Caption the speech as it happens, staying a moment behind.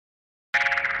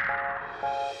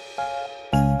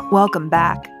Welcome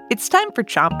back. It's time for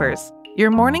Chompers,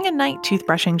 your morning and night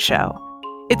toothbrushing show.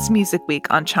 It's Music Week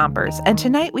on Chompers, and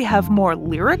tonight we have more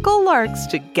lyrical larks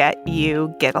to get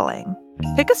you giggling.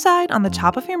 Pick a side on the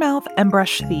top of your mouth and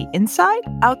brush the inside,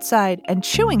 outside, and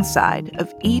chewing side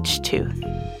of each tooth.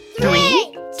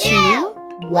 3, 2,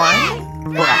 1,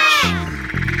 brush.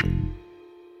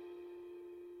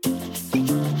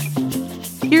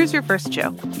 Here's your first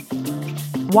joke.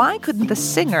 Why couldn't the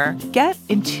singer get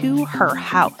into her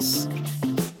house?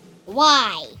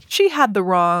 Why? She had the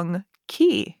wrong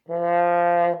key.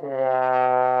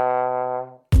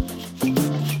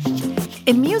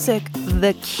 In music,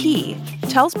 the key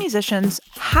tells musicians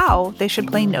how they should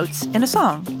play notes in a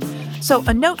song. So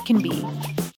a note can be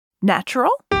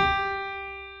natural,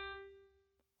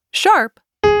 sharp,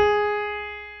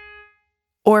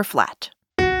 or flat.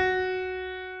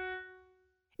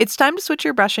 It's time to switch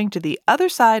your brushing to the other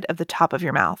side of the top of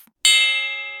your mouth.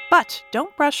 But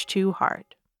don't brush too hard.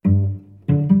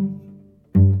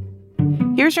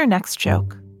 Here's your next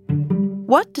joke.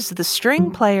 What does the string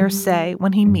player say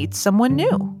when he meets someone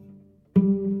new?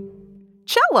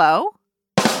 Cello?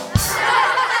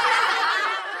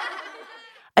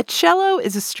 A cello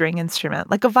is a string instrument,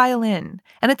 like a violin,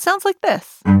 and it sounds like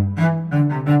this.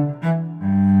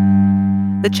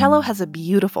 The cello has a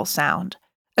beautiful sound.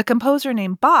 A composer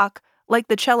named Bach liked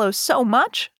the cello so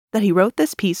much that he wrote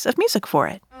this piece of music for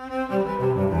it.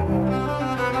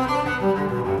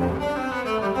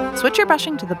 Switch your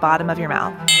brushing to the bottom of your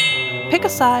mouth. Pick a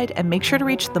side and make sure to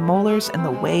reach the molars in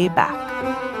the way back.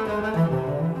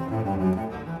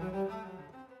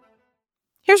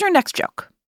 Here's your next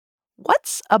joke.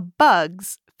 What's a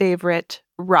bug's favorite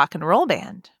rock and roll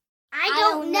band? I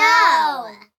don't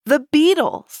know. The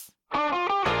Beatles.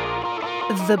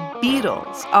 The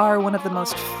Beatles are one of the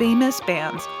most famous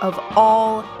bands of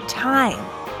all time.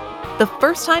 The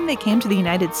first time they came to the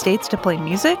United States to play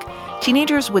music,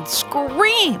 teenagers would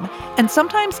scream and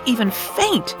sometimes even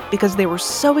faint because they were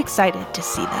so excited to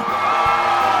see them.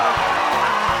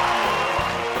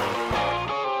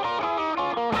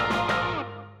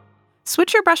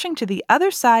 Switch your brushing to the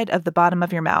other side of the bottom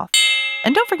of your mouth.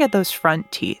 And don't forget those front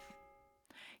teeth.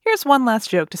 Here's one last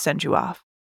joke to send you off.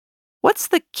 What's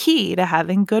the key to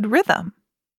having good rhythm?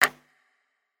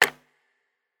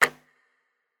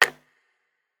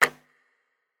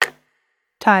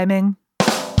 Timing.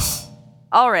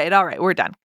 All right, we're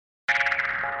done.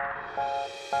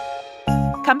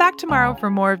 Come back tomorrow for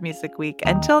more of Music Week.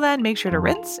 Until then, make sure to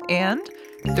rinse and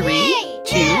 3,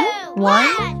 2,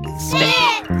 1,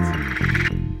 spit.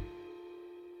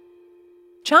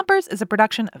 Chompers is a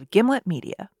production of Gimlet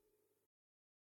Media.